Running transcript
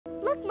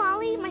Look,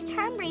 Molly, my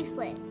charm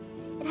bracelet.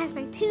 It has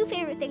my two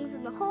favorite things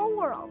in the whole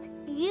world,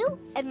 you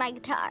and my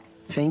guitar.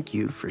 Thank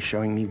you for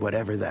showing me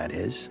whatever that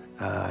is.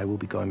 I will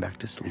be going back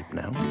to sleep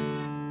now.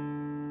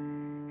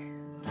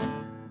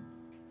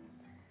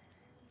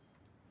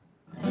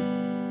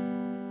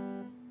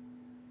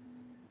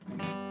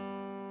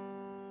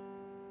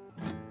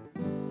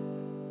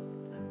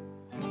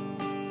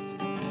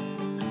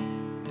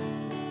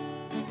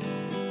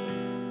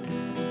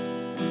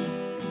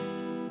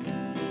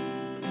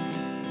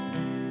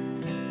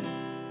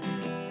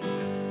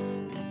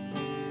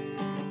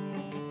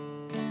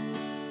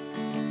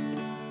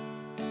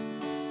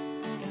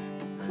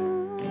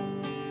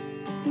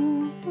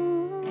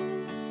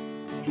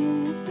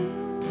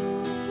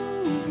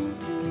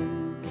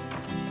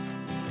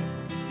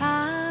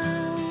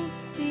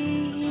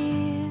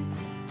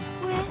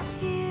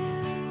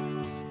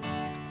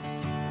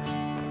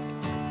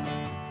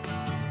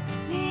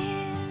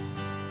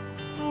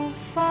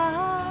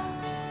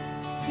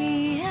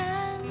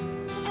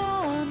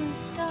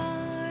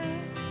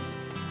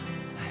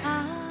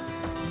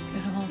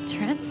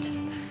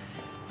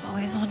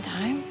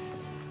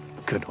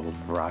 Good old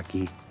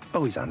Rocky.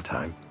 Always on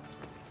time.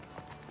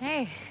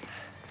 Hey.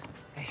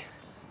 Hey.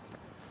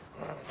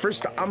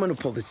 First, I'm gonna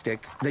pull the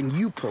stick, then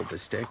you pull the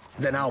stick,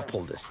 then I'll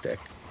pull the stick.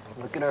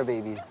 Look at our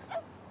babies.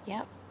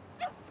 Yep.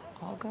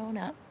 All grown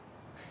up.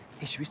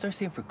 Hey, should we start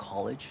saving for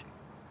college?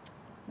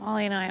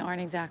 Molly and I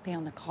aren't exactly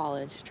on the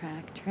college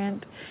track,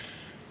 Trent.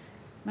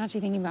 I'm actually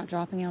thinking about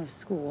dropping out of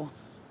school.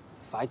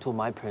 If I told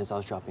my parents I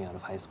was dropping out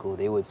of high school,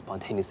 they would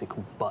spontaneously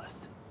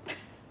combust.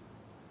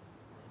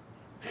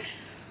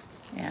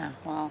 Yeah,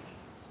 well,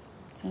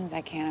 as soon as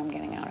I can, I'm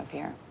getting out of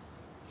here.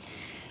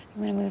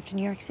 I'm gonna move to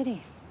New York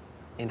City.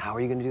 And how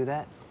are you gonna do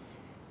that?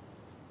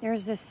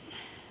 There's this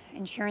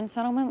insurance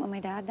settlement when my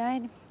dad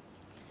died.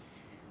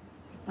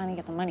 I finally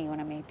get the money when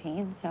I'm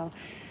 18, so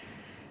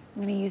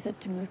I'm gonna use it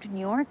to move to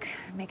New York,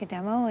 make a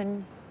demo,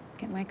 and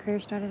get my career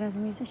started as a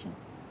musician.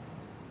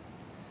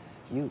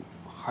 You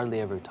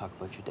hardly ever talk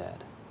about your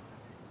dad.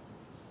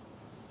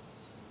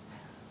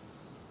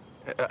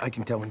 I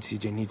can tell when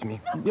CJ needs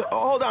me.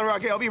 Hold on,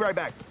 Rocky. I'll be right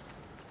back.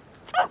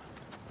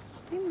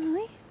 Hey,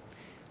 Molly.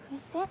 You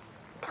sit?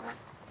 Come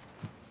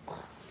on.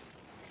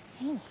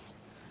 Hey.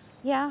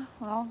 Yeah,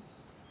 well,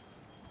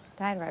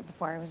 died right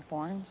before I was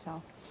born,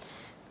 so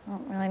I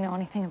don't really know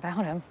anything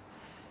about him.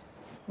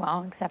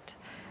 Well, except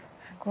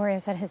Gloria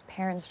said his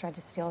parents tried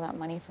to steal that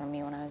money from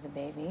me when I was a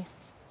baby.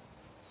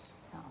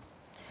 So,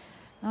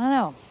 I don't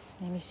know.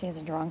 Maybe she's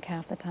a drunk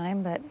half the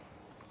time, but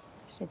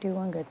she did do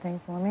one good thing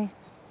for me.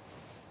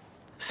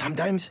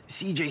 Sometimes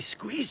CJ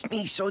squeezed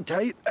me so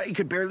tight I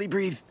could barely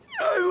breathe.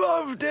 I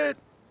loved it.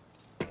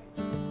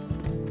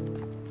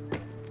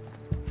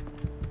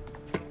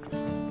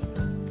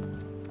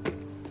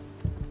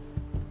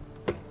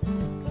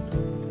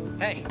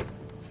 Hey.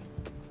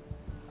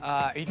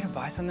 Are you gonna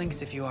buy something?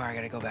 Because if you are, I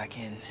gotta go back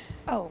in.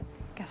 Oh,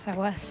 guess I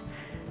was.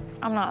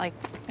 I'm not, like,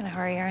 in a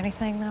hurry or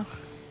anything, though.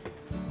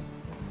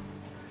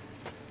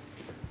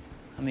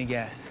 Let me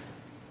guess.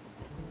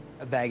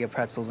 A bag of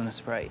pretzels and a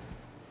Sprite.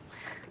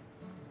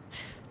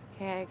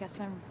 Okay, I guess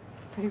I'm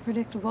pretty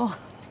predictable.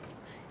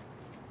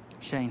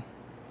 Shane.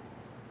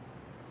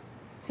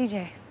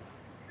 CJ.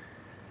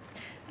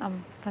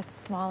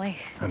 That's Molly.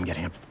 I'm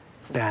getting a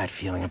bad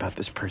feeling about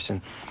this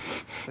person.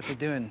 What's it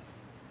doing?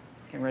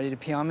 Getting ready to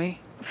pee on me?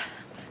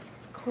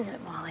 Cool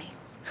it, Molly.